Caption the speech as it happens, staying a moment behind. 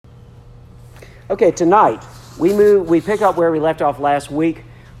Okay, tonight we pick up where we left off last week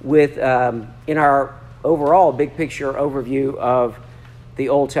with in our overall big picture overview of the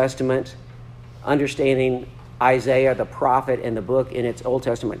Old Testament, understanding Isaiah the prophet and the book in its Old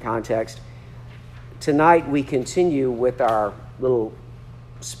Testament context. Tonight we continue with our little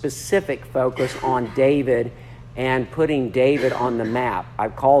specific focus on David and putting David on the map. I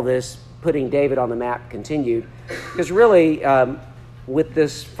call this putting David on the map continued, because really with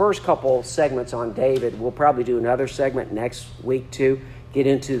this first couple segments on David, we'll probably do another segment next week to get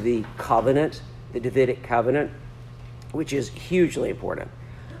into the covenant, the Davidic covenant, which is hugely important.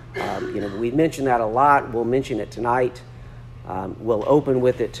 We mention that a lot. We'll mention it tonight. We'll open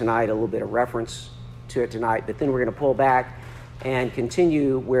with it tonight, a little bit of reference to it tonight, but then we're going to pull back and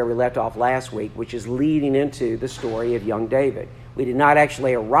continue where we left off last week, which is leading into the story of young David. We did not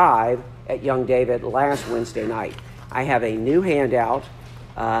actually arrive at young David last Wednesday night. I have a new handout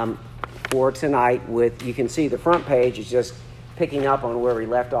for tonight with, you can see the front page is just picking up on where we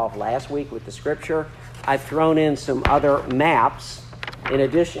left off last week with the scripture. I've thrown in some other maps in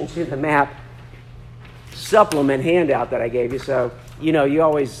addition to the map supplement handout that I gave you. So,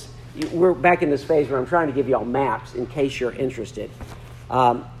 we're back in this phase where I'm trying to give you all maps in case you're interested.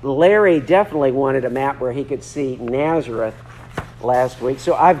 Larry definitely wanted a map where he could see Nazareth last week.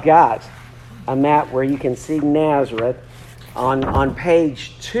 So I've got a map where you can see Nazareth. On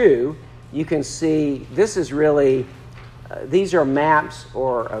page 2, you can see, this is really, these are maps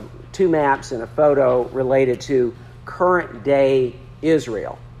or 2 maps and a photo related to current day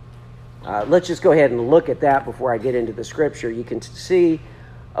Israel. Let's just go ahead and look at that before I get into the scripture. You can see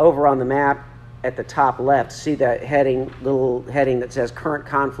over on the map at the top left, see that little heading that says current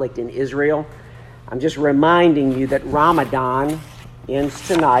conflict in Israel. I'm just reminding you that Ramadan ends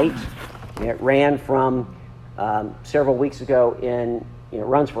tonight. It ran from several weeks ago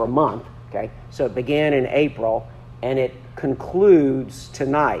runs for a month. Okay, so it began in April and it concludes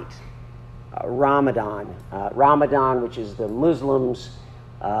tonight. Ramadan, which is the Muslims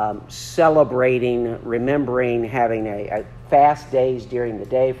celebrating, remembering, having a fast days during the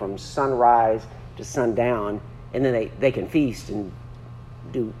day from sunrise to sundown, and then they can feast and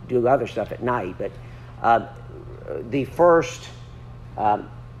do other stuff at night. But the first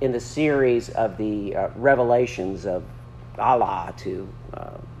in the series of the revelations of Allah to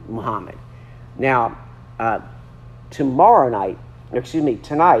Muhammad. Now, tonight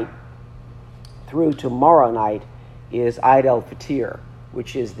through tomorrow night is Eid al-Fitr,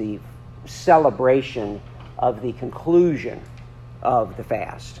 which is the celebration of the conclusion of the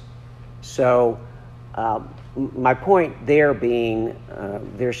fast. So my point there being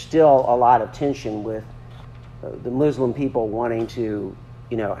there's still a lot of tension with the Muslim people wanting to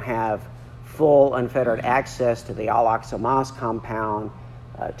have full unfettered access to the Al-Aqsa Mosque compound,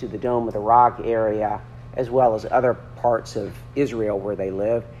 to the Dome of the Rock area, as well as other parts of Israel where they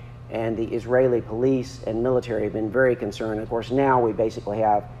live. And the Israeli police and military have been very concerned. Of course, now we basically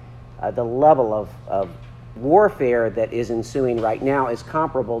have the level of warfare that is ensuing right now is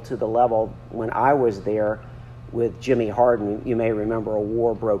comparable to the level when I was there with Jimmy Hardin. You may remember a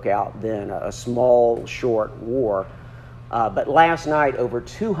war broke out then, a small, short war. But last night, over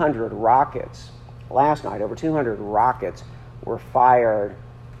 200 rockets were fired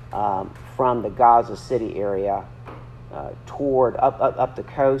from the Gaza City area toward up the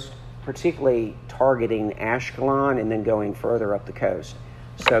coast, particularly targeting Ashkelon and then going further up the coast.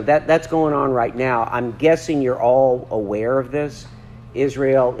 So that's going on right now. I'm guessing you're all aware of this.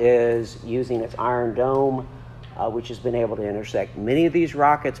 Israel is using its Iron Dome, which has been able to intersect many of these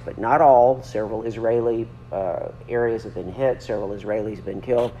rockets, but not all. Several Israeli areas have been hit. Several Israelis have been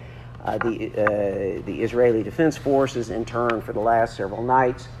killed. The Israeli Defense Forces, in turn, for the last several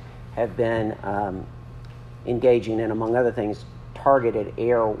nights, have been engaging in, among other things, targeted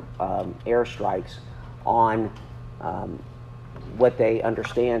airstrikes on what they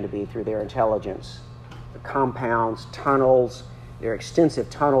understand to be, through their intelligence, the compounds, tunnels. There are extensive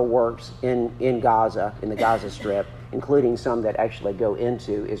tunnel works in Gaza, in the Gaza Strip, including some that actually go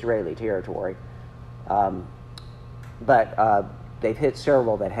into Israeli territory. But they've hit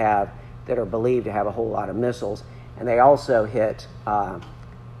several that are believed to have a whole lot of missiles, and they also hit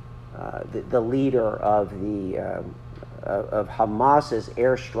the leader of Hamas's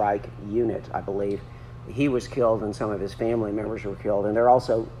airstrike unit, I believe. He was killed, and some of his family members were killed. And they're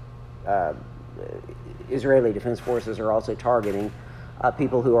also Israeli Defense Forces are also targeting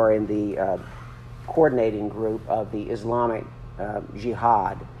people who are in the coordinating group of the Islamic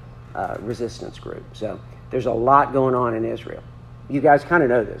Jihad resistance group. So there's a lot going on in Israel. You guys kind of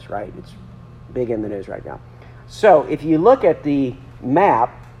know this, right? It's big in the news right now. So if you look at the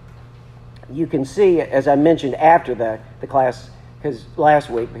map, you can see, as I mentioned after the class, because last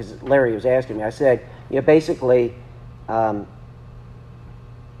week, because Larry was asking me, I said, basically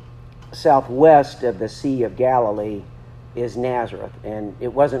southwest of the Sea of Galilee is Nazareth. And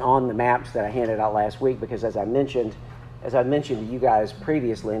it wasn't on the maps that I handed out last week because as I mentioned to you guys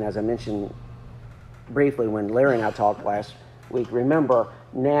previously, and as I mentioned briefly when Larry and I talked last week, remember,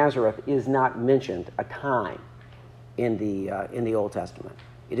 Nazareth is not mentioned a time in the Old Testament.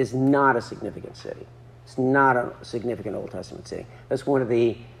 It is not a significant city. It's not a significant Old Testament city. That's one of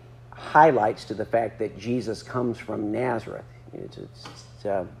the highlights to the fact that Jesus comes from Nazareth. It's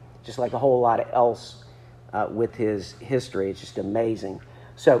just like a whole lot else with his history. It's just amazing.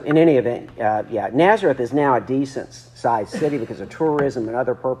 So in any event, Nazareth is now a decent-sized city because of tourism and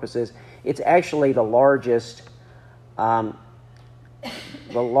other purposes. It's actually the largest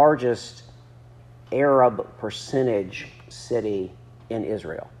Arab percentage city in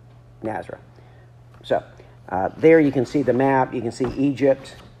Israel, Nazareth. So there you can see the map. You can see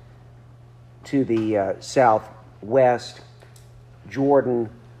Egypt to the southwest, Jordan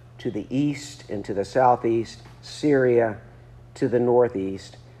to the east and to the southeast, Syria to the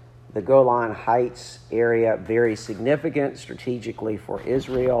northeast. The Golan Heights area, very significant strategically for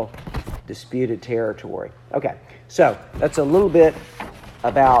Israel, disputed territory. Okay, so that's a little bit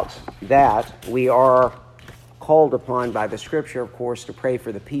about that. We are called upon by the Scripture, of course, to pray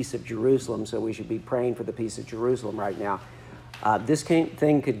for the peace of Jerusalem, so we should be praying for the peace of Jerusalem right now. This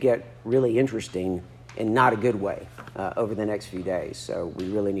thing could get really interesting in not a good way over the next few days, so we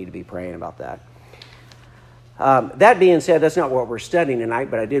really need to be praying about that. That being said, that's not what we're studying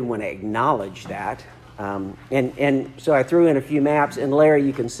tonight, but I did want to acknowledge that. And so I threw in a few maps, and Larry,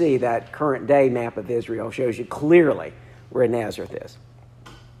 you can see that current day map of Israel shows you clearly where Nazareth is.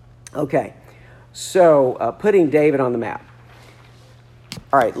 Okay, so putting David on the map.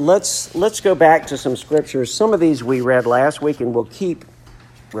 All right, let's go back to some scriptures. Some of these we read last week, and we'll keep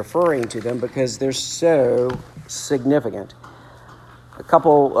referring to them because they're so significant.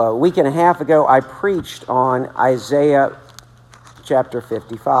 A week and a half ago, I preached on Isaiah chapter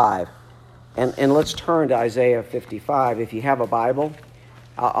 55. And let's turn to Isaiah 55. If you have a Bible,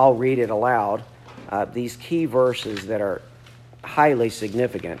 I'll read it aloud. These key verses that are highly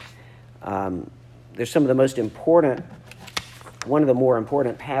significant. They're some of the most important, one of the more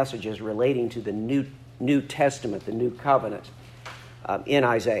important passages relating to the New Testament, the New Covenant in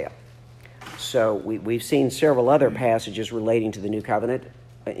Isaiah. So we've seen several other passages relating to the New Covenant,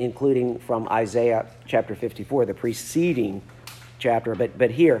 including from Isaiah chapter 54, the preceding chapter.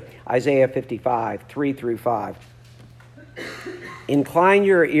 But here, Isaiah 55, 3 through 5. Incline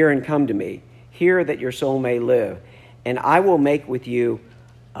your ear and come to me. Hear that your soul may live. And I will make with you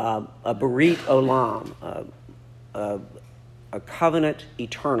a berit olam, a covenant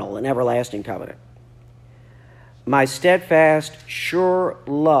eternal, an everlasting covenant. My steadfast, sure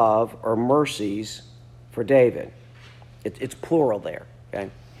love or mercies for David. It's plural there.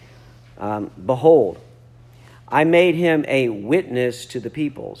 Okay. Behold, I made him a witness to the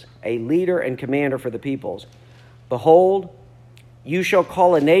peoples, a leader and commander for the peoples. Behold, you shall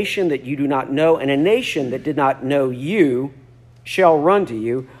call a nation that you do not know, and a nation that did not know you shall run to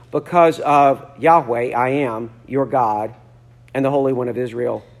you because of Yahweh, I am your God, and the Holy One of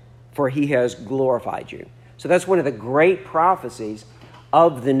Israel, for he has glorified you. So that's one of the great prophecies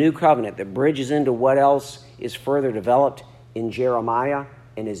of the New Covenant that bridges into what else is further developed in Jeremiah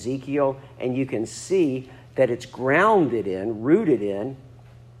and Ezekiel. And you can see that it's grounded in, rooted in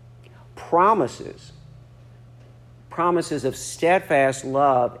promises of steadfast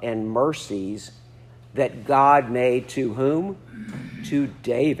love and mercies that God made to whom? To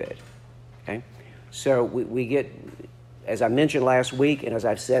David. Okay? So we get, as I mentioned last week and as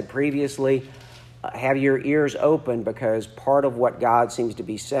I've said previously, have your ears open because part of what God seems to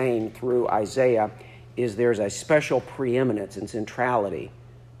be saying through Isaiah is there's a special preeminence and centrality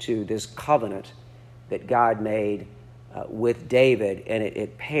to this covenant that God made with David, and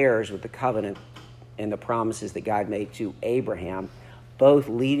it pairs with the covenant and the promises that God made to Abraham, both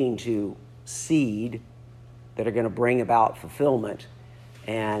leading to seed that are going to bring about fulfillment.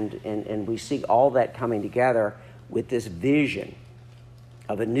 And we see all that coming together with this vision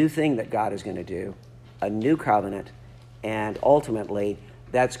of a new thing that God is going to do, a new covenant, and ultimately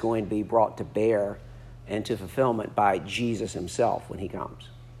that's going to be brought to bear and to fulfillment by Jesus himself when he comes.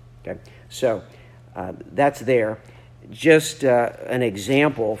 Okay, so that's there. Just an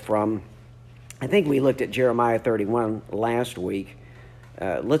example from, I think we looked at Jeremiah 31 last week.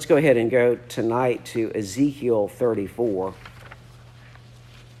 Let's go ahead and go tonight to Ezekiel 34.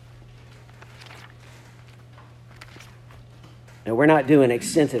 Now, we're not doing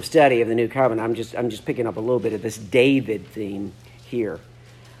extensive study of the New Covenant. I'm just picking up a little bit of this David theme here.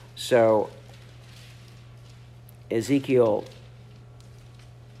 So, Ezekiel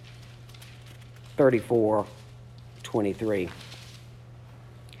 34:23.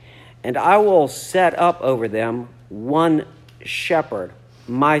 And I will set up over them one shepherd,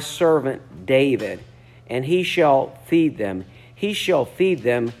 my servant David, and he shall feed them. He shall feed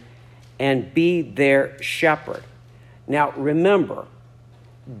them and be their shepherd. Now remember,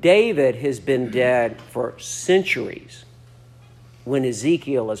 David has been dead for centuries when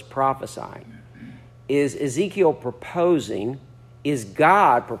Ezekiel is prophesying. Is Ezekiel proposing, is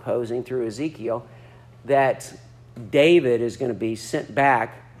God proposing through Ezekiel that David is going to be sent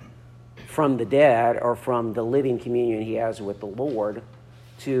back from the dead or from the living communion he has with the Lord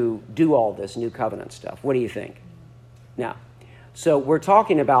to do all this new covenant stuff? What do you think? Now, so we're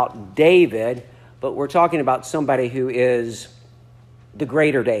talking about David, but we're talking about somebody who is the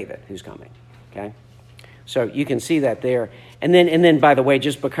greater David who's coming, okay? So you can see that there. And then, by the way,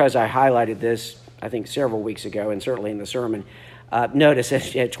 just because I highlighted this, I think several weeks ago, and certainly in the sermon, notice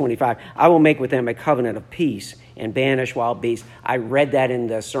at 25, I will make with them a covenant of peace and banish wild beasts. I read that in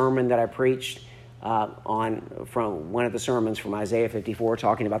the sermon that I preached from one of the sermons from Isaiah 54,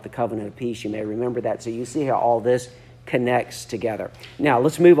 talking about the covenant of peace. You may remember that. So you see how all this connects together. Now,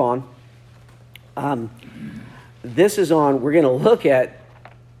 let's move on. We're going to look at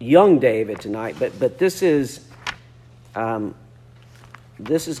young David tonight, but this is going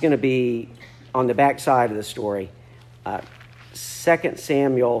to be on the back side of the story. 2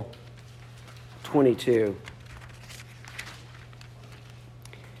 Samuel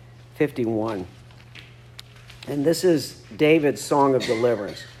 22:51. And this is David's song of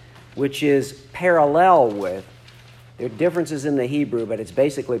deliverance, which is parallel with, there are differences in the Hebrew, but it's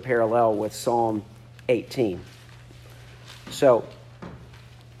basically parallel with Psalm 18. So,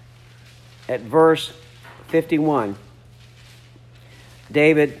 at verse 51,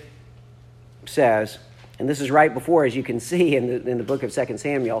 David says, and this is right before, as you can see in the book of 2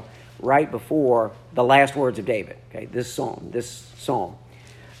 Samuel, right before the last words of David, okay, this psalm.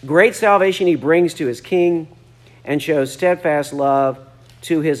 Great salvation he brings to his king and shows steadfast love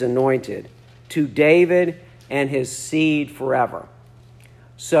to his anointed, to David and his seed forever.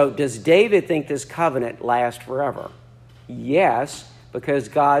 So does David think this covenant lasts forever? Yes, because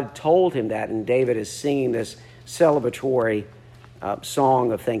God told him that, and David is singing this celebratory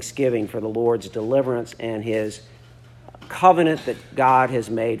song of thanksgiving for the Lord's deliverance and his covenant that God has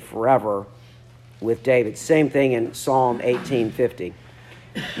made forever with David. Same thing in Psalm 18:50.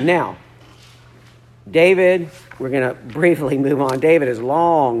 Now, David, we're going to briefly move on. David is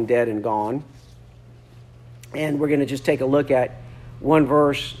long dead and gone. And we're going to just take a look at one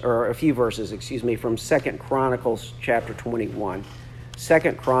verse, or a few verses, from 2 Chronicles chapter 21. 2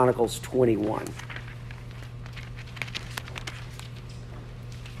 Chronicles 21.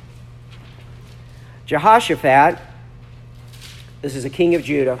 Jehoshaphat, this is a king of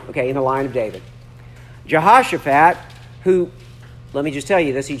Judah, okay, in the line of David. Jehoshaphat, who, let me just tell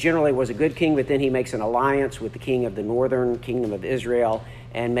you this, he generally was a good king, but then he makes an alliance with the king of the northern kingdom of Israel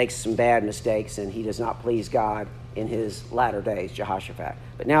and makes some bad mistakes, and he does not please God in his latter days, Jehoshaphat.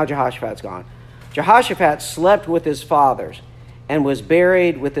 But now Jehoshaphat's gone. Jehoshaphat slept with his fathers and was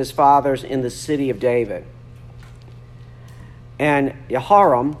buried with his fathers in the city of David. And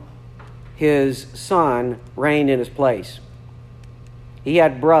Jehoram, his son, reigned in his place. He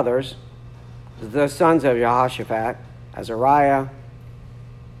had brothers, the sons of Jehoshaphat, Azariah,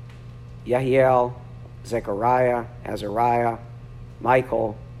 Yehiel, Zechariah, Azariah,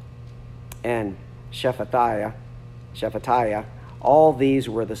 Michael, and Shephatiah. All these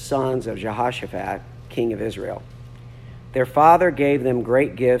were the sons of Jehoshaphat, king of Israel. Their father gave them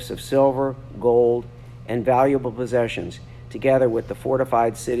great gifts of silver, gold, and valuable possessions, together with the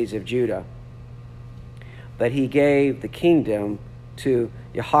fortified cities of Judah. But he gave the kingdom to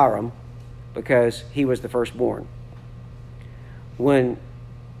Jehoram because he was the firstborn. When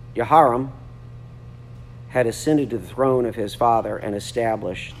Jehoram had ascended to the throne of his father and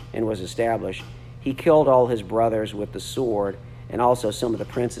was established, he killed all his brothers with the sword and also some of the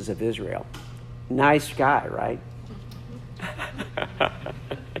princes of Israel. Nice guy, right?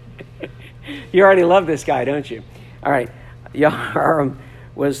 You already love this guy, don't you? All right. Jehoram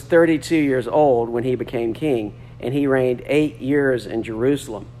was 32 years old when he became king, and he reigned 8 years in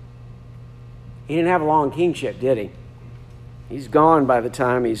Jerusalem. He didn't have a long kingship, did he? He's gone by the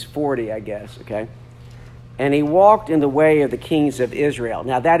time he's 40, I guess, okay? And he walked in the way of the kings of Israel.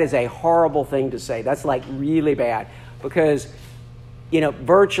 Now, that is a horrible thing to say. That's like really bad because,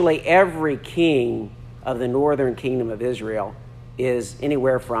 virtually every king of the northern kingdom of Israel is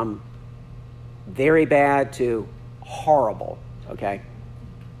anywhere from very bad to horrible, okay?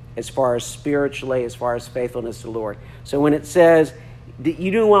 As far as spiritually, as far as faithfulness to the Lord. So when it says,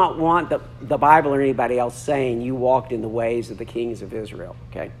 you do not want the Bible or anybody else saying you walked in the ways of the kings of Israel,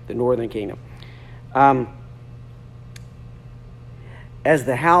 okay? The northern kingdom. As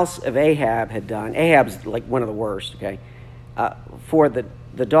the house of Ahab had done. Ahab's like one of the worst, okay? For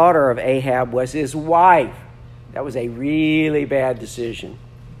the daughter of Ahab was his wife. That was a really bad decision.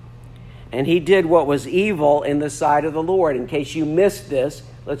 And he did what was evil in the sight of the Lord. In case you missed this,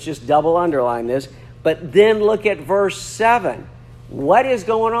 let's just double underline this. But then look at verse 7. What is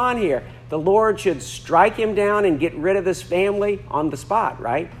going on here? The Lord should strike him down and get rid of this family on the spot,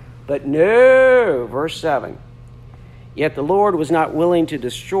 right? But no, verse 7. Yet the Lord was not willing to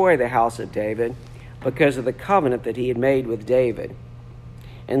destroy the house of David because of the covenant that he had made with David.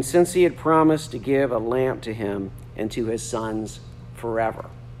 And since he had promised to give a lamp to him and to his sons forever.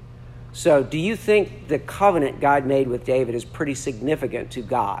 So do you think the covenant God made with David is pretty significant to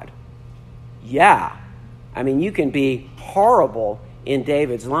God? Yeah. I mean, you can be horrible in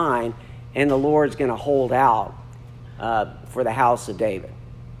David's line, and the Lord's going to hold out for the house of David.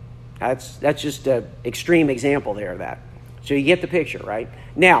 That's just an extreme example there of that. So you get the picture, right?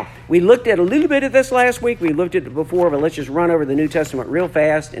 Now, we looked at a little bit of this last week. We looked at it before, but let's just run over the New Testament real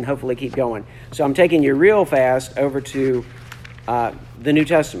fast and hopefully keep going. So I'm taking you real fast over to the New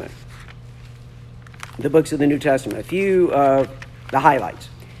Testament, the books of the New Testament, a few of the highlights.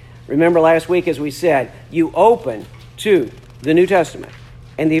 Remember last week, as we said, you open to the New Testament,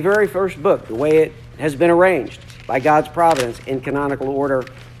 and the very first book, the way it has been arranged by God's providence in canonical order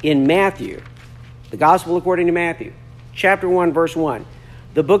in Matthew, the Gospel according to Matthew, chapter 1, verse 1,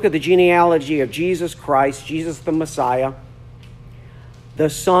 the book of the genealogy of Jesus Christ, Jesus the Messiah, the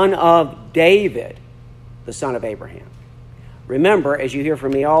son of David, the son of Abraham. Remember, as you hear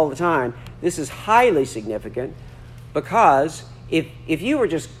from me all the time, this is highly significant because if you were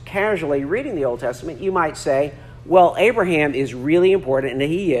just casually reading the Old Testament, you might say, well, Abraham is really important, and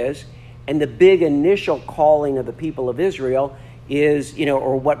he is, and the big initial calling of the people of Israel is,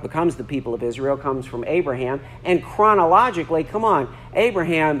 or what becomes the people of Israel comes from Abraham. And chronologically, come on,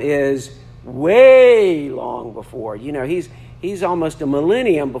 Abraham is way long before. He's almost a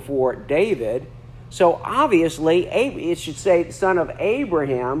millennium before David. So obviously, it should say son of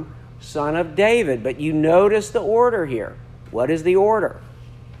Abraham, son of David. But you notice the order here. What is the order?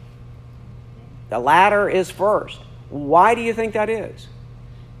 The latter is first. Why do you think that is?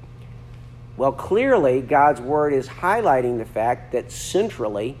 Well, clearly, God's word is highlighting the fact that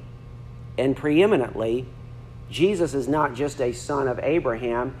centrally and preeminently, Jesus is not just a son of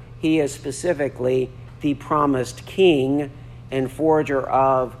Abraham. He is specifically the promised king and forger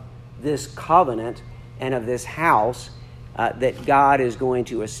of this covenant and of this house that God is going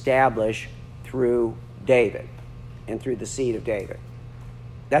to establish through David and through the seed of David.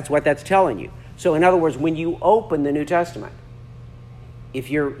 That's what that's telling you. So in other words, when you open the New Testament, if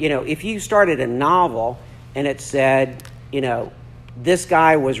you started a novel and it said, this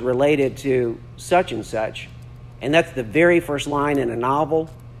guy was related to such and such, and that's the very first line in a novel,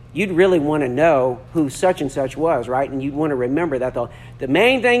 you'd really want to know who such and such was, right? And you'd want to remember that. The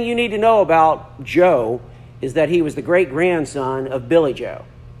main thing you need to know about Joe is that he was the great-grandson of Billy Joe.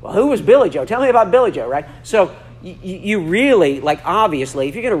 Well, who was Billy Joe? Tell me about Billy Joe, right? So you really, obviously,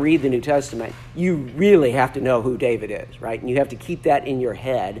 if you're going to read the New Testament, you really have to know who David is, right? And you have to keep that in your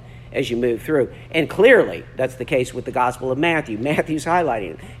head as you move through. And clearly, that's the case with the Gospel of Matthew. Matthew's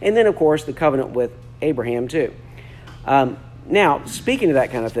highlighting it. And then, of course, the covenant with Abraham, too. Now, speaking of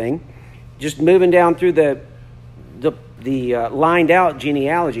that kind of thing, just moving down through the lined out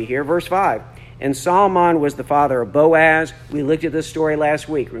genealogy here, verse 5. And Solomon was the father of Boaz. We looked at this story last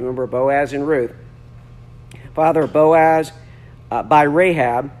week. Remember Boaz and Ruth. Father of Boaz by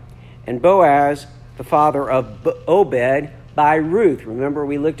Rahab, and Boaz, the father of Obed by Ruth. Remember,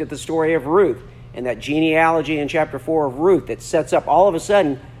 we looked at the story of Ruth and that genealogy in chapter 4 of Ruth that sets up, all of a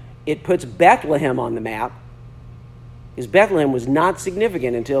sudden, it puts Bethlehem on the map. Because Bethlehem was not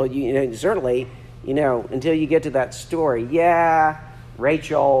significant until until you get to that story. Yeah,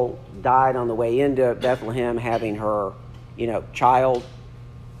 Rachel died on the way into Bethlehem having her, child.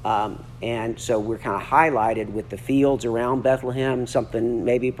 And so we're kind of highlighted with the fields around Bethlehem, something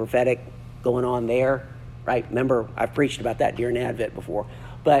maybe prophetic going on there, right? Remember, I've preached about that during Advent before.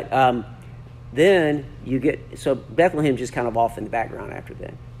 But then so Bethlehem just kind of off in the background after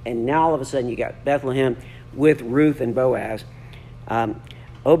then. And now all of a sudden you got Bethlehem with Ruth and Boaz.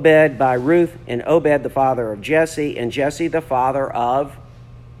 Obed by Ruth, and Obed the father of Jesse, and Jesse the father of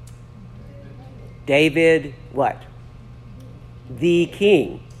David, what? the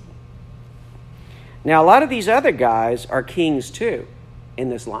king. Now, a lot of these other guys are kings too in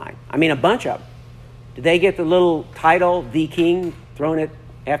this line. I mean, a bunch of them. Did they get the little title, the king, thrown it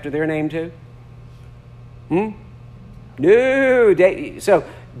after their name too? No. So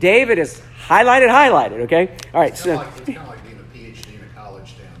David is highlighted, okay? All right. It's kind of like being a PhD in a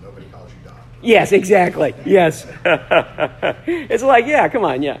college town. Nobody calls you doctor. Yes, exactly. Yes. It's like, yeah, come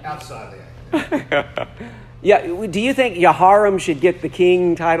on, yeah. Outside the academy. Yeah, do you think Jehoram should get the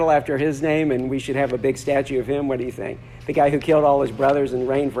king title after his name and we should have a big statue of him? What do you think? The guy who killed all his brothers and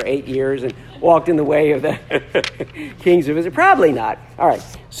reigned for 8 years and walked in the way of the kings of Israel? Probably not. All right,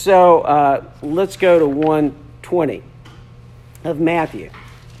 so let's go to 120 of Matthew.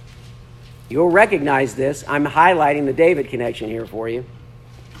 You'll recognize this. I'm highlighting the David connection here for you.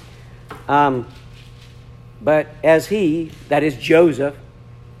 But as he, that is Joseph,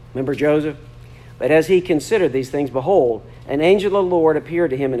 remember Joseph? But as he considered these things, behold, an angel of the Lord appeared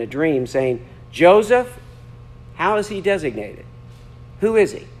to him in a dream, saying, Joseph, how is he designated? Who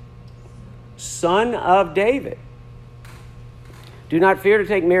is he? Son of David. Do not fear to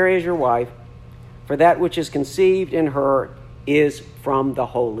take Mary as your wife, for that which is conceived in her is from the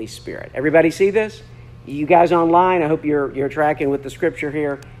Holy Spirit. Everybody see this? You guys online, I hope you're tracking with the scripture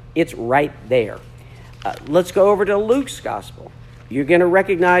here. It's right there. Let's go over to Luke's gospel. You're going to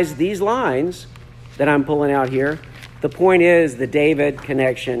recognize these lines that I'm pulling out here. The point is the David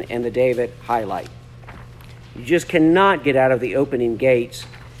connection and the David highlight. You just cannot get out of the opening gates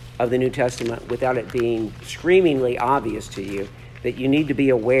of the New Testament without it being screamingly obvious to you that you need to be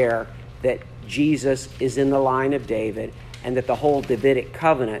aware that Jesus is in the line of David and that the whole Davidic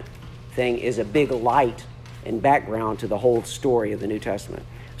covenant thing is a big light and background to the whole story of the New Testament.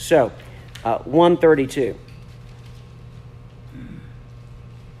 So, 132.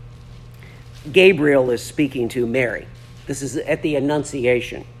 Gabriel is speaking to Mary. This is at the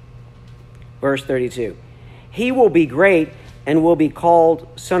Annunciation. Verse 32. He will be great and will be called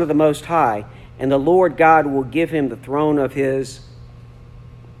Son of the Most High, and the Lord God will give him the throne of his...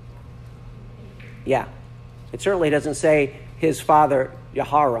 Yeah. It certainly doesn't say his father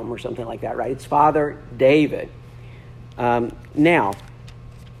Jehoram or something like that, right? It's Father David. Now,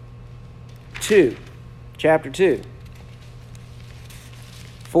 chapter 2,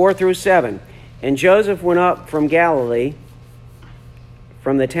 4 through 7. And Joseph went up from Galilee,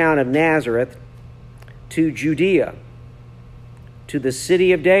 from the town of Nazareth, to Judea, to the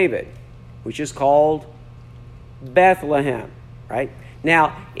city of David, which is called Bethlehem, right?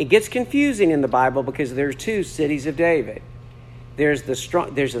 Now, it gets confusing in the Bible because there's two cities of David. There's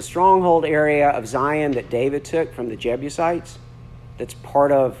a stronghold area of Zion that David took from the Jebusites that's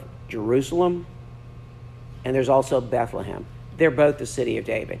part of Jerusalem. And there's also Bethlehem. They're both the city of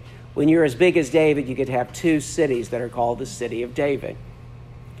David. When you're as big as David, you could have two cities that are called the city of David.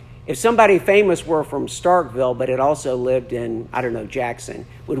 If somebody famous were from Starkville, but had also lived in, Jackson,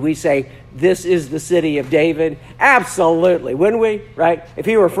 would we say, this is the city of David? Absolutely, wouldn't we? Right? If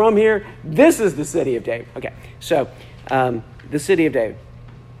he were from here, this is the city of David. Okay, so the city of David.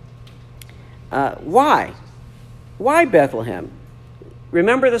 Why? Why Bethlehem?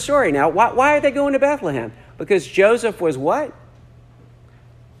 Remember the story now. Why are they going to Bethlehem? Because Joseph was what?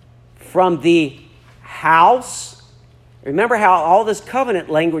 From the house. Remember how all this covenant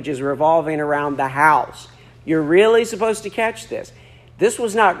language is revolving around the house. You're really supposed to catch this. This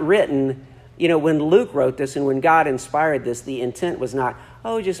was not written, when Luke wrote this and when God inspired this, the intent was not,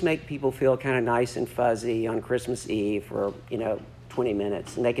 just make people feel kind of nice and fuzzy on Christmas Eve for, 20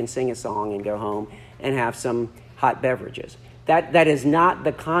 minutes and they can sing a song and go home and have some hot beverages. That is not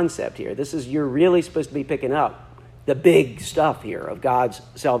the concept here. You're really supposed to be picking up the big stuff here of God's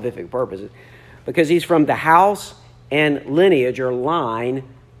salvific purposes because he's from the house and lineage or line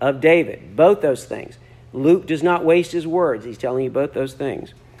of David. Both those things. Luke does not waste his words. He's telling you both those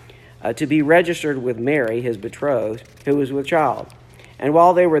things. To be registered with Mary, his betrothed, who was with child. And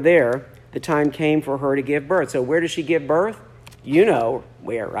while they were there, the time came for her to give birth. So where does she give birth? You know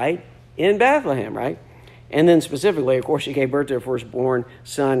where, right? In Bethlehem, right? And then specifically, of course, she gave birth to her firstborn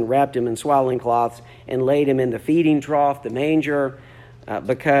son, wrapped him in swaddling cloths, and laid him in the feeding trough, the manger,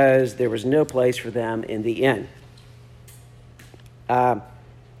 because there was no place for them in the inn.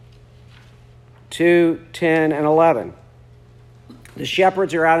 2, 10, and 11. The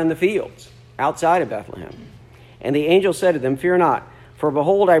shepherds are out in the fields, outside of Bethlehem. And the angel said to them, "Fear not, for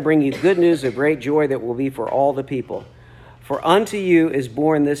behold, I bring you good news of great joy that will be for all the people. For unto you is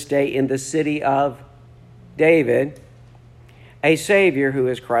born this day in the city of David a Savior who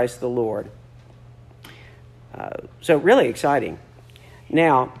is Christ the Lord." So really exciting.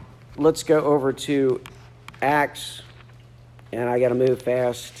 Now, let's go over to Acts and I got to move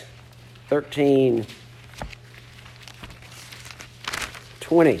fast. 13:20.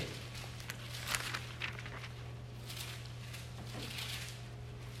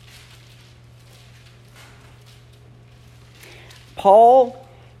 Paul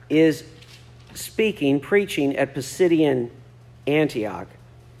is preaching at Pisidian Antioch,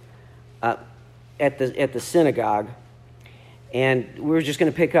 at the synagogue, and we're just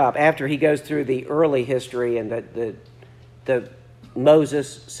going to pick up after he goes through the early history and the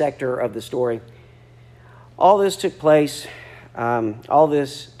Moses sector of the story. All this took place. All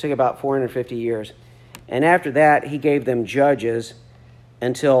this took about 450 years, and after that, he gave them judges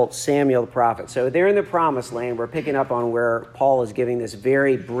until Samuel the prophet. So they're in the promised land. We're picking up on where Paul is giving this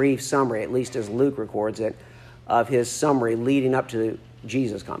very brief summary, at least as Luke records it, of his summary leading up to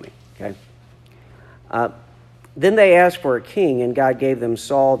Jesus coming. Okay. Then they asked for a king, and God gave them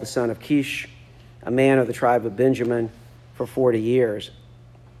Saul, the son of Kish, a man of the tribe of Benjamin, for 40 years.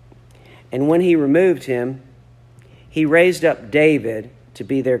 And when he removed him, he raised up David to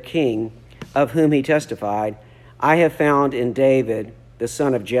be their king, of whom he testified, I have found in David, the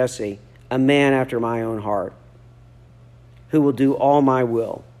son of Jesse, a man after my own heart, who will do all my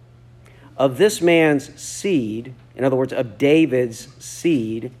will. Of this man's seed, in other words, of David's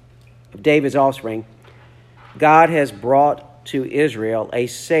seed, of David's offspring, God has brought to Israel a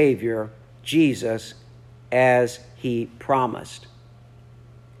Savior, Jesus, as he promised.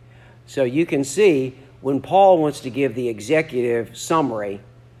 So you can see when Paul wants to give the executive summary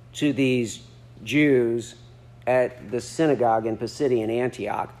to these Jews at the synagogue in Pisidian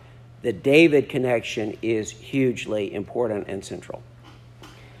Antioch, the David connection is hugely important and central.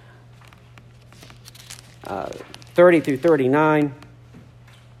 30 through 39.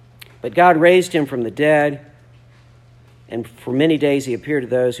 But God raised him from the dead, and for many days he appeared to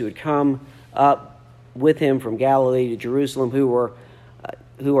those who had come up with him from Galilee to Jerusalem,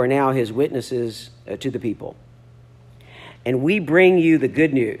 who are now his witnesses to the people. And we bring you the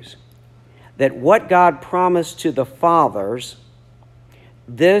good news that what God promised to the fathers,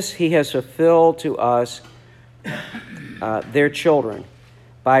 this he has fulfilled to us, their children,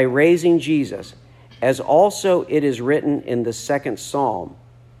 by raising Jesus, as also it is written in the second Psalm.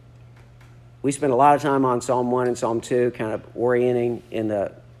 We spent a lot of time on Psalm 1 and Psalm 2, kind of orienting in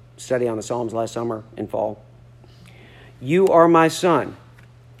the study on the Psalms last summer and fall. You are my son.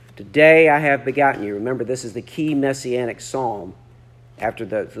 Today I have begotten you. Remember, this is the key messianic psalm after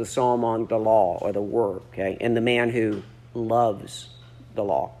the psalm on the law or the word, okay? And the man who loves the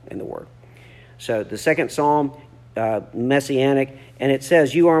law and the word. So the second psalm, messianic, and it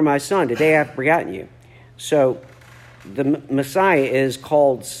says, you are my son. Today I have begotten you. So the Messiah is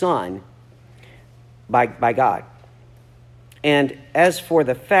called son by God. And as for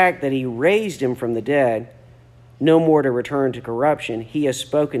the fact that he raised him from the dead, no more to return to corruption, he has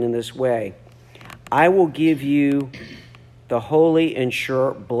spoken in this way. I will give you the holy and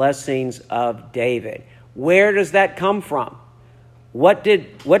sure blessings of David. Where does that come from? What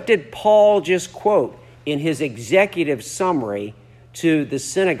did Paul just quote in his executive summary to the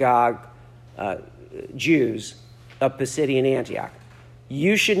synagogue Jews of Pisidian Antioch?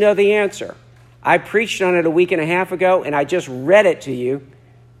 You should know the answer. I preached on it a week and a half ago, and I just read it to you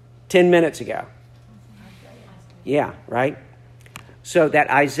 10 minutes ago. Yeah, right? So that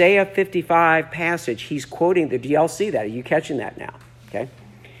Isaiah 55 passage, he's quoting, do y'all see that? Are you catching that now? Okay.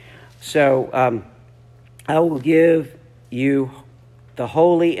 So I will give you the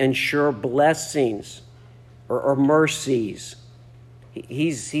holy and sure blessings or mercies.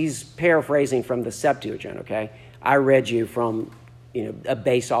 He's paraphrasing from the Septuagint, okay? I read you from, a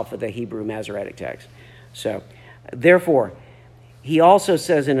base off of the Hebrew Masoretic text. So, therefore, he also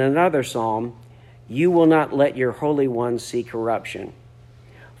says in another psalm, you will not let your Holy One see corruption.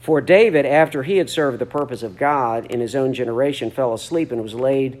 For David, after he had served the purpose of God in his own generation, fell asleep and was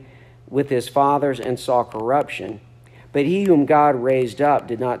laid with his fathers and saw corruption. But he whom God raised up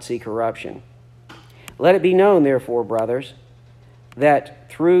did not see corruption. Let it be known, therefore, brothers, that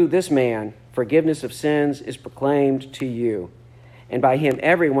through this man forgiveness of sins is proclaimed to you. And by him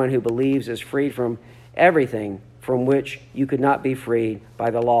everyone who believes is freed from everything from which you could not be freed by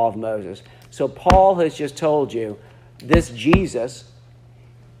the law of Moses. So Paul has just told you this Jesus,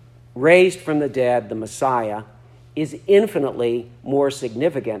 raised from the dead, the Messiah, is infinitely more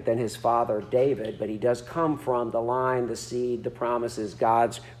significant than his father David, but he does come from the line, the seed, the promises,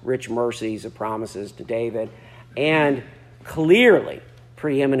 God's rich mercies, the promises to David, and clearly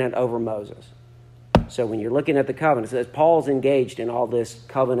preeminent over Moses. So when you're looking at the covenant, Paul's engaged in all this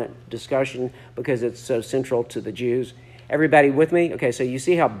covenant discussion because it's so central to the Jews. Everybody with me? Okay, so you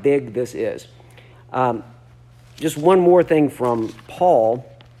see how big this is. Just one more thing from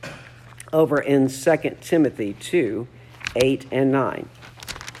Paul over in 2 Timothy 2, 8 and 9.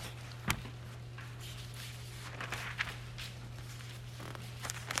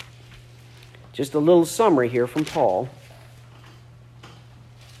 Just a little summary here from Paul.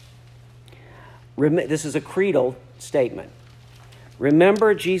 This is a creedal statement.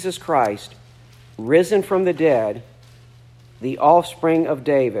 Remember Jesus Christ, risen from the dead, the offspring of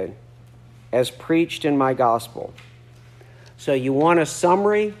David, as preached in my gospel. So you want a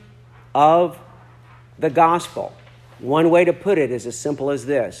summary of the gospel. One way to put it is as simple as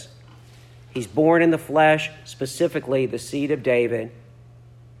this. He's born in the flesh, specifically the seed of David.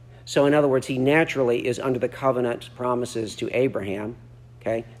 So in other words, he naturally is under the covenant promises to Abraham,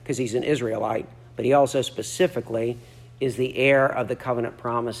 okay, because he's an Israelite. But he also specifically is the heir of the covenant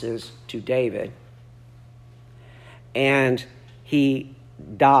promises to David. And he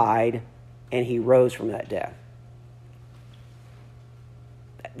died and he rose from that death.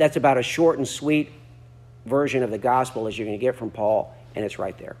 That's about as short and sweet version of the gospel as you're going to get from Paul, and it's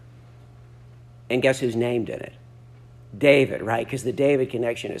right there. And guess who's named in it? David, right? Because the David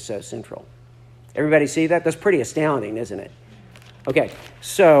connection is so central. Everybody see that? That's pretty astounding, isn't it? Okay,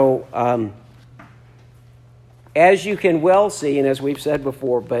 so as you can well see, and as we've said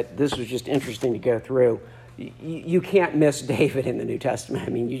before, but this was just interesting to go through, you can't miss David in the New Testament. I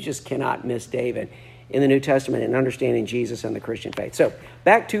mean, you just cannot miss David in the New Testament in understanding Jesus and the Christian faith. So,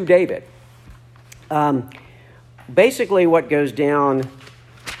 back to David. Basically, what goes down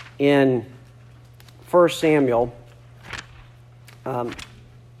in 1 Samuel,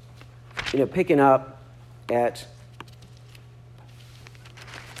 picking up at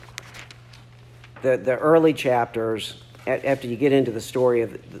the early chapters, after you get into the story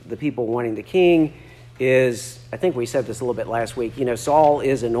of the people wanting the king, is, I think we said this a little bit last week, Saul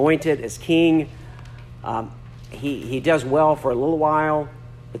is anointed as king. He does well for a little while,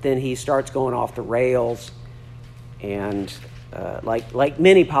 but then he starts going off the rails, and like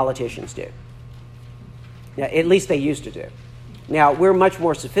many politicians do. Now, at least they used to do. Now, we're much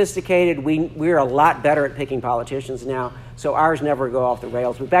more sophisticated. We're a lot better at picking politicians now, so ours never go off the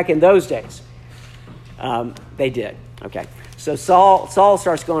rails. But back in those days, they did. Okay. So Saul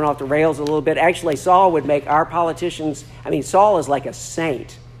starts going off the rails a little bit. Actually, Saul would make our politicians, Saul is like a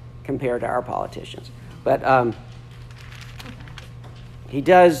saint compared to our politicians. But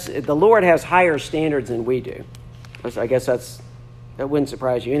the Lord has higher standards than we do. I guess that wouldn't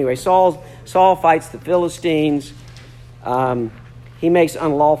surprise you. Anyway, Saul fights the Philistines. He makes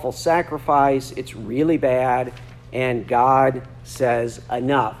unlawful sacrifice. It's really bad. And God says,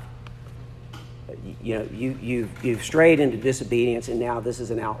 enough. You've strayed into disobedience, and now this is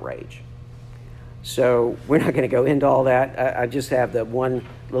an outrage. So we're not going to go into all that. I just have the one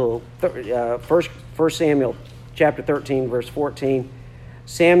little 1 Samuel chapter 13, verse 14.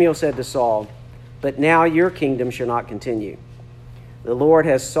 Samuel said to Saul, "But now your kingdom shall not continue. The Lord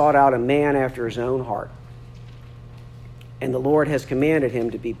has sought out a man after his own heart, and the Lord has commanded him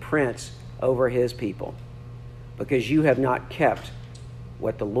to be prince over his people, because you have not kept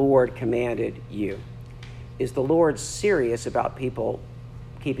what the Lord commanded you." Is the Lord serious about people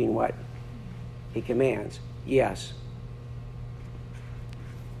keeping what he commands? Yes.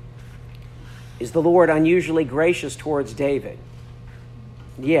 Is the Lord unusually gracious towards David?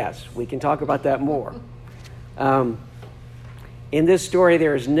 Yes. We can talk about that more. In this story,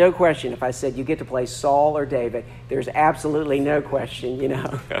 there is no question. If I said you get to play Saul or David, there's absolutely no question,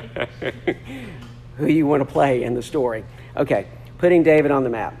 who you want to play in the story. Okay, putting David on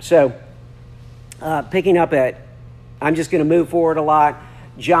the map. So, picking up I'm just going to move forward a lot.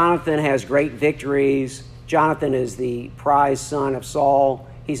 Jonathan has great victories. Jonathan is the prized son of Saul.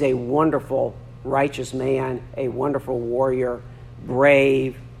 He's a wonderful, righteous man, a wonderful warrior,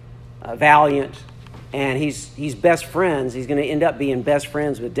 brave, valiant, and he's best friends. He's going to end up being best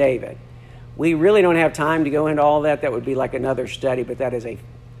friends with David. We really don't have time to go into all that. That would be like another study, but that is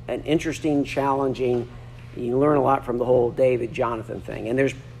an interesting, challenging. You learn a lot from the whole David-Jonathan thing, and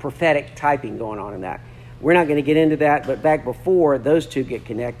there's prophetic typing going on in that. We're not going to get into that, but back before those two get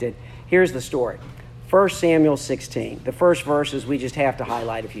connected, here's the story. 1 Samuel 16. The first verses, we just have to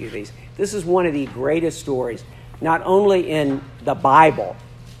highlight a few of these. This is one of the greatest stories, not only in the Bible,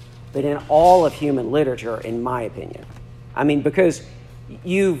 but in all of human literature, in my opinion. Because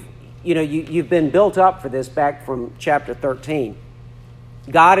you've been built up for this back from chapter 13.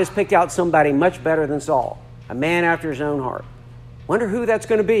 God has picked out somebody much better than Saul, a man after his own heart. Wonder who that's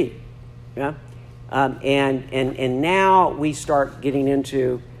going to be. Yeah. And now we start getting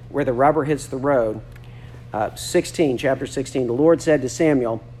into where the rubber hits the road. Chapter 16. The Lord said to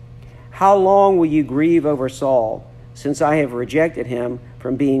Samuel, How long will you grieve over Saul, since I have rejected him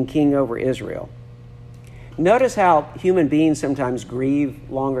from being king over Israel?" Notice how human beings sometimes grieve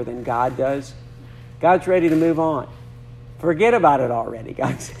longer than God does. God's ready to move on. Forget about it already,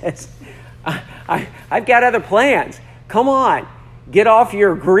 God says. I've got other plans. Come on, get off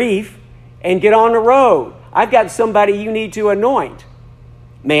your grief and get on the road. I've got somebody you need to anoint,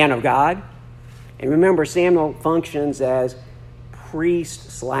 man of God. And remember, Samuel functions as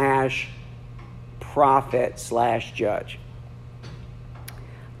priest/prophet/judge.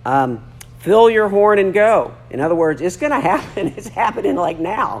 Fill your horn and go. In other words, it's going to happen. It's happening like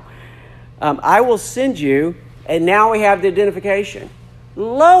now. I will send you, and now we have the identification.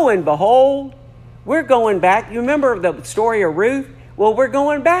 Lo and behold, we're going back. You remember the story of Ruth? Well, we're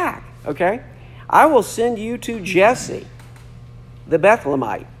going back, okay? I will send you to Jesse, the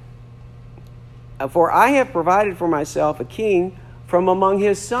Bethlehemite. For I have provided for myself a king from among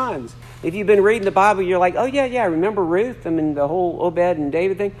his sons. If you've been reading the Bible, you're like, oh, yeah, remember Ruth? I mean, the whole Obed and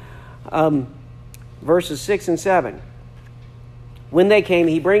David thing. Verses 6 and 7. When they came,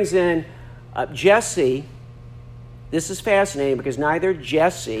 he brings in Jesse. This is fascinating because neither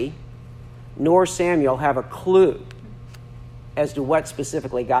Jesse nor Samuel have a clue as to what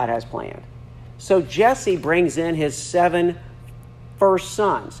specifically God has planned. So Jesse brings in his 7 first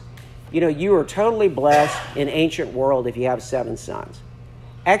sons. You know, you are totally blessed in ancient world if you have 7 sons.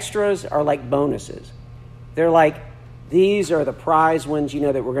 Extras are like bonuses. They're like, these are the prize ones, you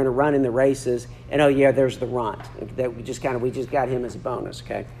know, that we're going to run in the races. And oh yeah, there's the runt. That we just got him as a bonus,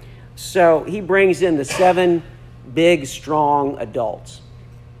 okay? So he brings in the 7 big, strong adults.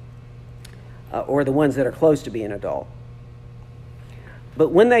 Or the ones that are close to being adult.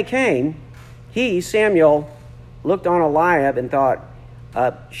 But when they came, Samuel, looked on Eliab and thought,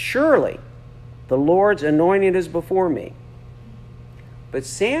 surely the Lord's anointing is before me. But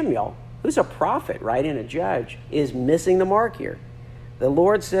Samuel, who's a prophet, right, and a judge, is missing the mark here. The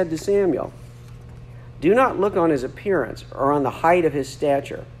Lord said to Samuel, "Do not look on his appearance or on the height of his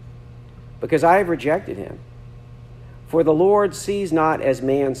stature, because I have rejected him. For the Lord sees not as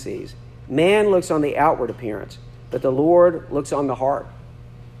man sees. Man looks on the outward appearance, but the Lord looks on the heart."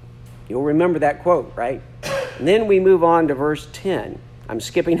 You'll remember that quote, right? And then we move on to verse 10. I'm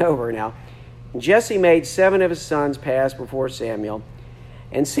skipping over now. Jesse made 7 of his sons pass before Samuel.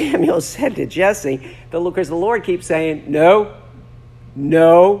 And Samuel said to Jesse, because the Lord keeps saying, no.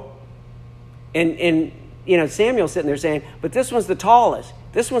 And you know, Samuel's sitting there saying, but this one's the tallest.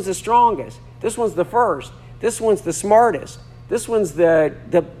 This one's the strongest. This one's the first. This one's the smartest. This one's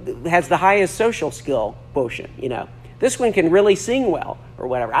has the highest social skill quotient, you know. This one can really sing well or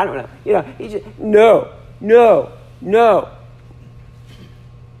whatever. I don't know. You know, he just, no.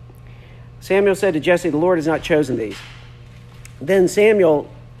 Samuel said to Jesse, "The Lord has not chosen these." Then Samuel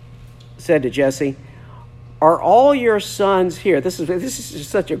said to Jesse, "Are all your sons here?" This is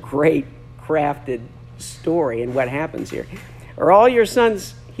just such a great crafted story and what happens here. "Are all your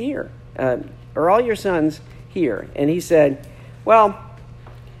sons here? Are all your sons here?" And he said, "Well,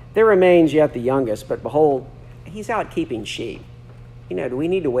 there remains yet the youngest, but behold, he's out keeping sheep. You know, do we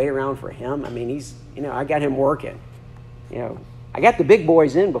need to wait around for him? I mean, I got him working. You know, I got the big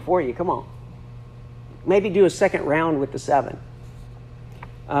boys in before you. Come on. Maybe do a second round with the 7.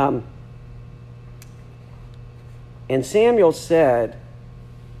 And Samuel said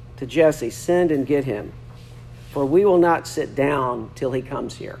to Jesse, "Send and get him, for we will not sit down till he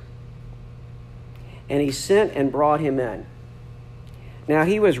comes here." And he sent and brought him in. Now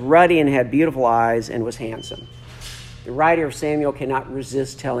he was ruddy and had beautiful eyes and was handsome. The writer of Samuel cannot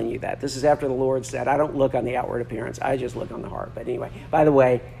resist telling you that. This is after the Lord said, "I don't look on the outward appearance. I just look on the heart." But anyway, by the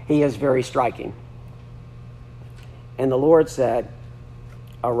way, he is very striking. And the Lord said,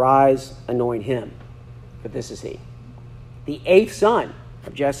 "Arise, anoint him, for this is he." The 8th son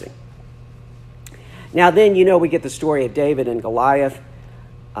of Jesse. Now then, you know, we get the story of David and Goliath.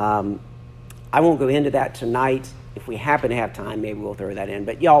 I won't go into that tonight. If we happen to have time, maybe we'll throw that in.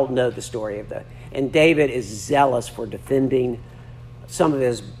 But y'all know the story and David is zealous for defending some of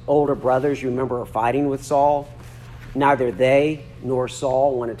his older brothers. You remember are fighting with Saul. Neither they nor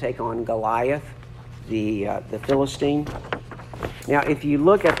Saul want to take on Goliath, the Philistine. Now, if you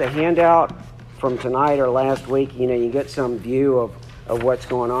look at the handout from tonight or last week, you know, you get some view of what's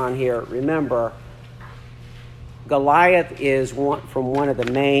going on here. Remember, Goliath is from one of the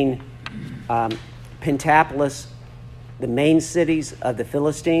main Pentapolis, the main cities of the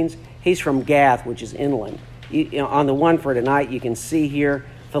Philistines. He's from Gath, which is inland. You know, on the one for tonight, you can see here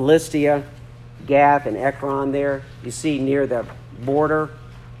Philistia, Gath, and Ekron there. You see near the border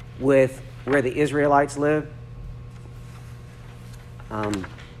with where the Israelites live.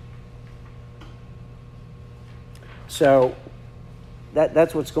 So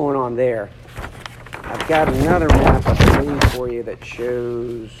that's what's going on there. I've got another map, I believe, for you that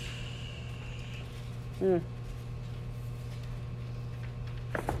shows... I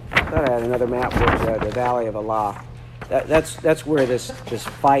thought I had another map for the Valley of Elah. That's where this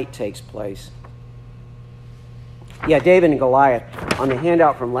fight takes place. Yeah, David and Goliath. On the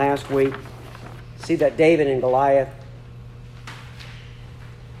handout from last week, see that David and Goliath?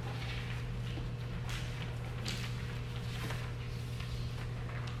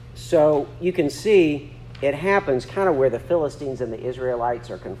 So you can see it happens kind of where the Philistines and the Israelites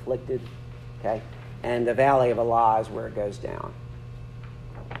are conflicted, okay? And the Valley of Elah is where it goes down.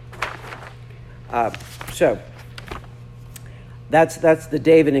 So that's the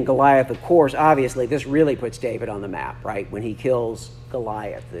David and Goliath. Of course, obviously, this really puts David on the map, right? When he kills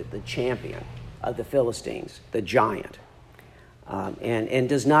Goliath, the champion of the Philistines, the giant, and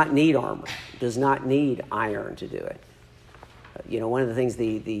does not need armor, does not need iron to do it. One of the things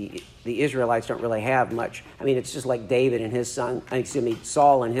the Israelites don't really have much. I mean, it's just like David and his son,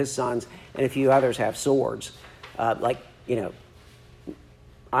 Saul and his sons, and a few others have swords, iron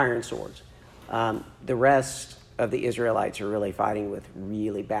swords. The rest of the Israelites are really fighting with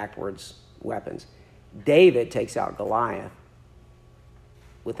really backwards weapons. David takes out Goliath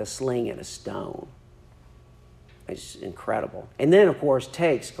with a sling and a stone. It's incredible. And then, of course,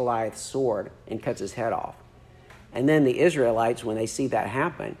 takes Goliath's sword and cuts his head off. And then the Israelites, when they see that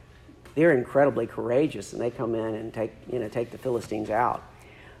happen, they're incredibly courageous, and they come in and take the Philistines out.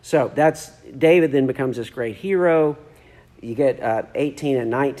 So that's David then becomes this great hero. You get 18 and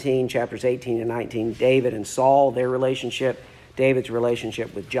 19, chapters 18 and 19, David and Saul, their relationship, David's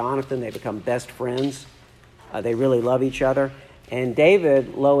relationship with Jonathan. They become best friends. They really love each other. And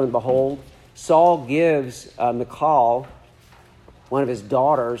David, lo and behold, Saul gives Michal, one of his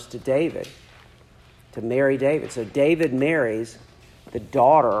daughters, to David, to marry David. So David marries the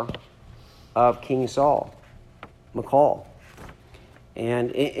daughter of King Saul, Michal.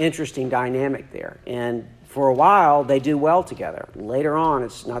 And interesting dynamic there. And for a while, they do well together. Later on,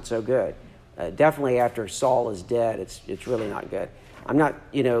 it's not so good. Definitely after Saul is dead, it's really not good. I'm not,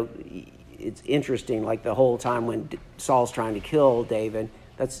 it's interesting, like the whole time when Saul's trying to kill David,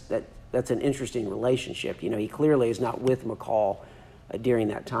 that's an interesting relationship. He clearly is not with Michal during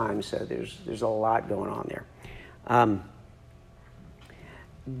that time, so there's a lot going on there.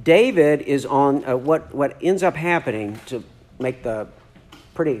 David is on, what ends up happening, to make the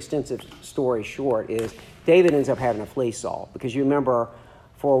pretty extensive story short, is David ends up having to flee Saul, because you remember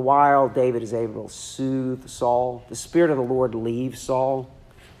for a while David is able to soothe Saul. The Spirit of the Lord leaves Saul,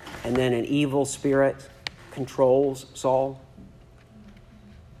 and then an evil spirit controls Saul.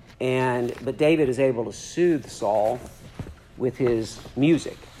 But David is able to soothe Saul with his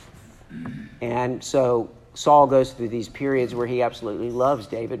music. And so Saul goes through these periods where he absolutely loves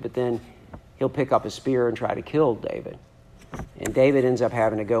David, but then he'll pick up a spear and try to kill David. And David ends up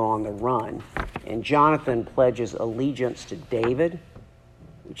having to go on the run. And Jonathan pledges allegiance to David,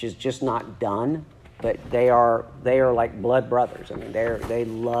 which is just not done, but they are like blood brothers. I mean, they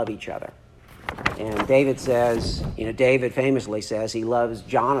love each other. And David says, David famously says he loves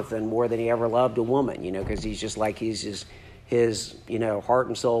Jonathan more than he ever loved a woman, because he's his heart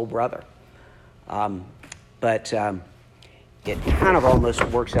and soul brother. But it kind of almost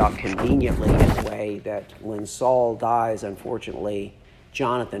works out conveniently in a way that when Saul dies, unfortunately,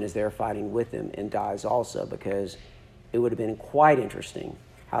 Jonathan is there fighting with him and dies also, because it would have been quite interesting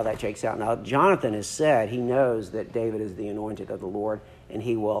how that shakes out. Now, Jonathan has said he knows that David is the anointed of the Lord, and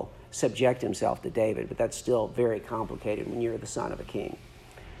he will subject himself to David, but that's still very complicated when you're the son of a king.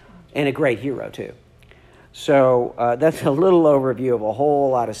 And a great hero, too. So that's a little overview of a whole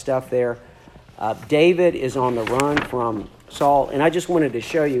lot of stuff there. David is on the run from Saul, and I just wanted to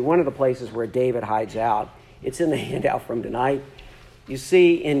show you one of the places where David hides out. It's in the handout from tonight. You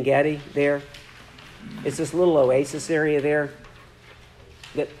see En-Gedi there? It's this little oasis area there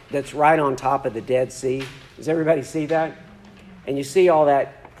that's right on top of the Dead Sea. Does everybody see that? And you see all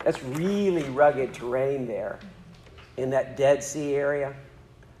that. That's really rugged terrain there in that Dead Sea area.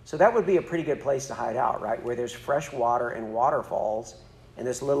 So that would be a pretty good place to hide out, right? Where there's fresh water and waterfalls, and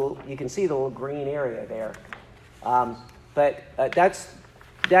this little, you can see the little green area there. But that's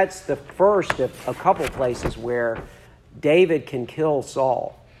the first of a couple places where David can kill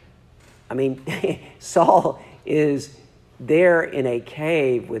Saul. I mean, Saul is there in a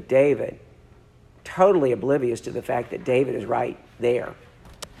cave with David, totally oblivious to the fact that David is right there.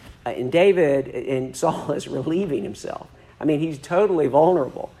 And Saul is relieving himself. I mean, he's totally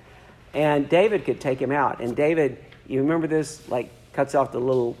vulnerable. And David could take him out. And David, you remember this, cuts off the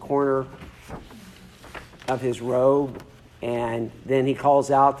little corner of his robe, and then he calls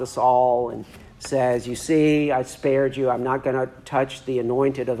out to Saul and says, you see, I spared you. I'm not going to touch the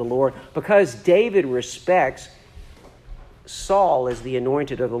anointed of the Lord. Because David respects Saul as the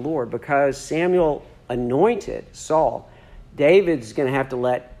anointed of the Lord, because Samuel anointed Saul, David's going to have to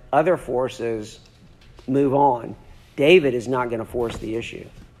let other forces move on. David is not going to force the issue.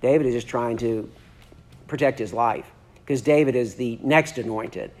 David is just trying to protect his life, because David is the next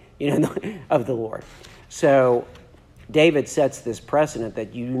anointed, of the Lord. So David sets this precedent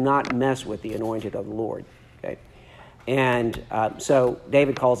that you do not mess with the anointed of the Lord. Okay, and so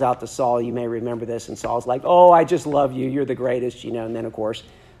David calls out to Saul. You may remember this, and Saul's like, "Oh, I just love you. You're the greatest," And then, of course,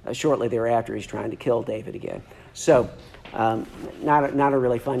 shortly thereafter, he's trying to kill David again. So, not a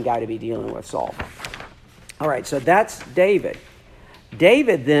really fun guy to be dealing with, Saul. All right, so that's David.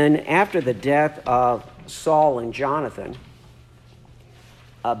 David then, after the death of Saul and Jonathan,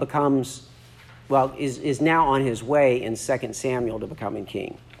 is now on his way in 2 Samuel to becoming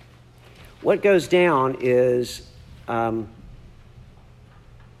king. What goes down is,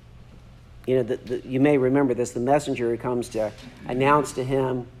 you may remember this, the messenger who comes to announce to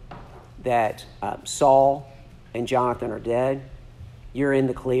him that Saul and Jonathan are dead. You're in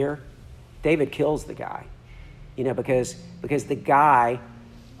the clear. David kills the guy, because the guy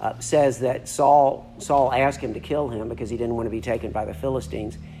says that Saul asked him to kill him because he didn't want to be taken by the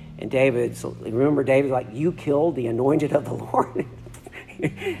Philistines. And David's like, you killed the anointed of the Lord?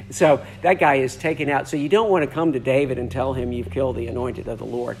 So that guy is taken out. So you don't want to come to David and tell him you've killed the anointed of the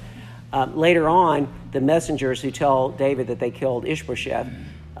Lord. Later on, the messengers who tell David that they killed Ishbosheth,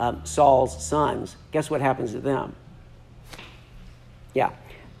 Saul's sons, guess what happens to them?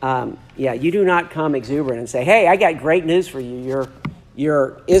 You do not come exuberant and say, hey, I got great news for you.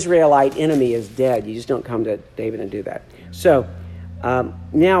 Your Israelite enemy is dead. You just don't come to David and do that. So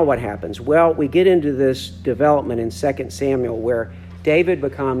now what happens? Well, we get into this development in 2 Samuel where David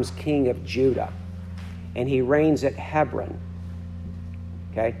becomes king of Judah, and he reigns at Hebron,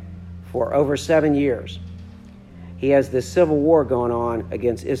 for over 7 years. He has this civil war going on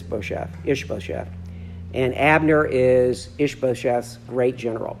against Ishbosheth. And Abner is Ishbosheth's great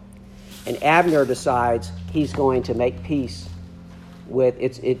general. And Abner decides he's going to make peace with,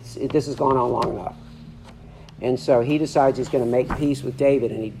 this has gone on long enough. And so he decides he's going to make peace with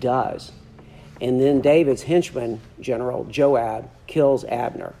David, and he does. And then David's henchman, General Joab, kills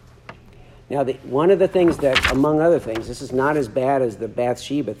Abner. Now, one of the things that, among other things, this is not as bad as the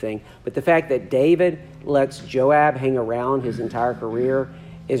Bathsheba thing, but the fact that David lets Joab hang around his entire career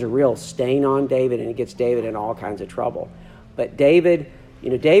is a real stain on David, and it gets David in all kinds of trouble. But David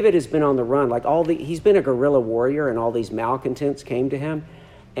has been on the run. He's been a guerrilla warrior, and all these malcontents came to him.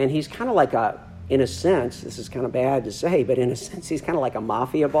 And he's kind of like in a sense, this is kind of bad to say, but in a sense, he's kind of like a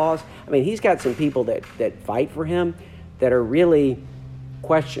mafia boss. I mean, he's got some people that fight for him that are really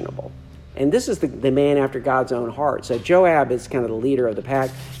questionable. And this is the man after God's own heart. So Joab is kind of the leader of the pack.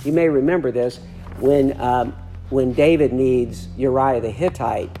 You may remember this when David needs Uriah the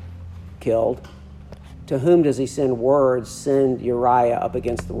Hittite killed. To whom does he send words? Send Uriah up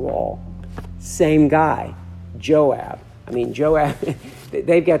against the wall. Same guy, Joab. I mean, Joab,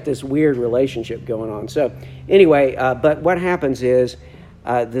 they've got this weird relationship going on. So anyway, but what happens is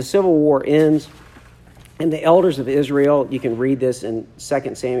the civil war ends, and the elders of Israel, you can read this in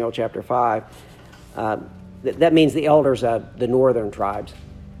 2 Samuel chapter 5. That means the elders of the northern tribes,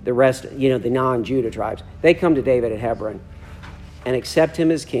 the rest, the non-Judah tribes. They come to David at Hebron and accept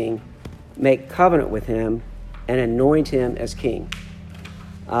him as king, make covenant with him, and anoint him as king.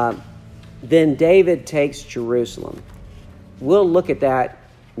 Then David takes Jerusalem. We'll look at that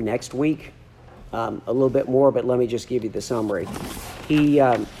next week a little bit more, but let me just give you the summary. He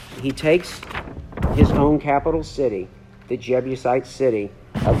takes his own capital city, the Jebusite city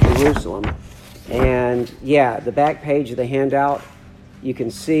of Jerusalem. And the back page of the handout, you can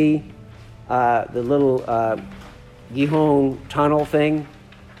see the little Gihon tunnel thing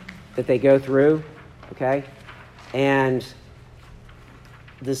that they go through, And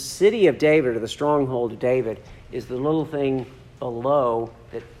the city of David, or the stronghold of David, is the little thing below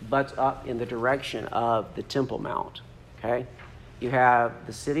that butts up in the direction of the Temple Mount, You have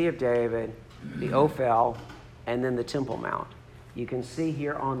the city of David, the Ophel, and then the Temple Mount. You can see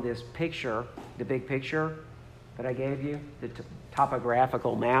here on this picture, the big picture that I gave you, the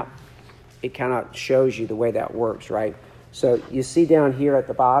topographical map, it kind of shows you the way that works, right? So you see down here at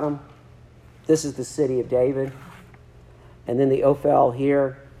the bottom, this is the city of David, and then the Ophel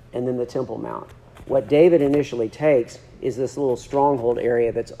here, and then the Temple Mount. What David initially takes is this little stronghold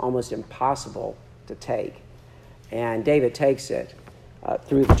area that's almost impossible to take. And David takes it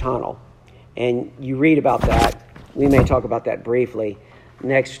through the tunnel. And you read about that. We may talk about that briefly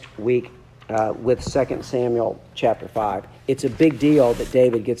next week with 2 Samuel chapter 5. It's a big deal that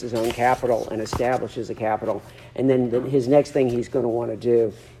David gets his own capital and establishes a capital. And then his next thing he's going to want to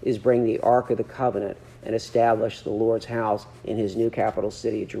do is bring the Ark of the Covenant and establish the Lord's house in his new capital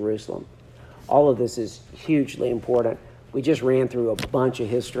city of Jerusalem. All of this is hugely important. We just ran through a bunch of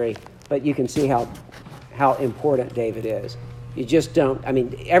history, but you can see how important David is. You just don't, I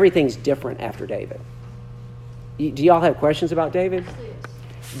mean, everything's different after David. Do y'all have questions about David?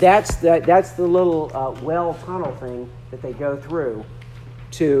 That's the little well tunnel thing that they go through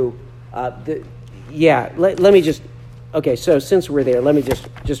to let me just, okay, so since we're there, let me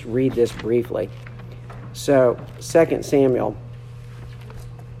just read this briefly. So 2 Samuel.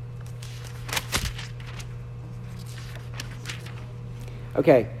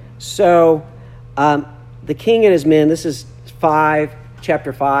 Okay, so the king and his men, this is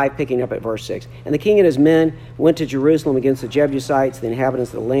chapter 5, picking up at verse 6. And the king and his men went to Jerusalem against the Jebusites, the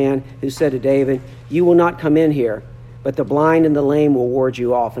inhabitants of the land, who said to David, "You will not come in here, but the blind and the lame will ward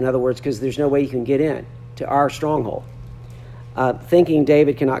you off." In other words, because there's no way you can get in to our stronghold. Thinking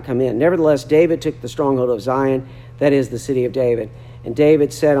David cannot come in. Nevertheless, David took the stronghold of Zion, that is the city of David. And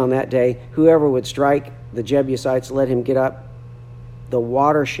David said on that day, "Whoever would strike the Jebusites, let him get up the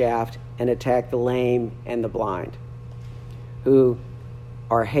water shaft and attack the lame and the blind, who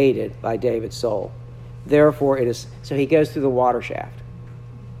are hated by David's soul." Therefore it is, so he goes through the water shaft.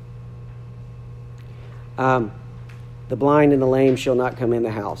 The blind and the lame shall not come in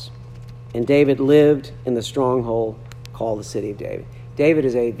the house. And David lived in the stronghold called the city of David. David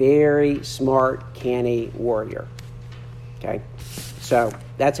is a very smart, canny warrior. Okay? So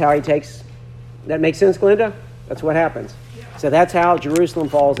that's how he takes, that makes sense, Glenda? That's what happens. So that's how Jerusalem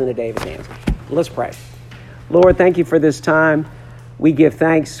falls into David's hands. Let's pray. Lord, thank you for this time. We give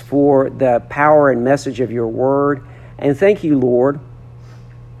thanks for the power and message of your word. And thank you, Lord,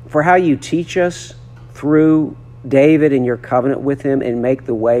 for how you teach us through David and your covenant with him and make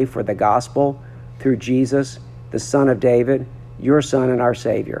the way for the gospel through Jesus, the Son of David, your Son and our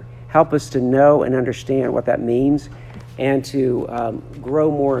Savior. Help us to know and understand what that means and to grow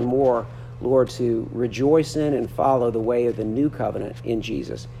more and more, Lord, to rejoice in and follow the way of the new covenant in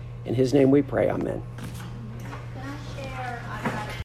Jesus. In his name we pray, amen.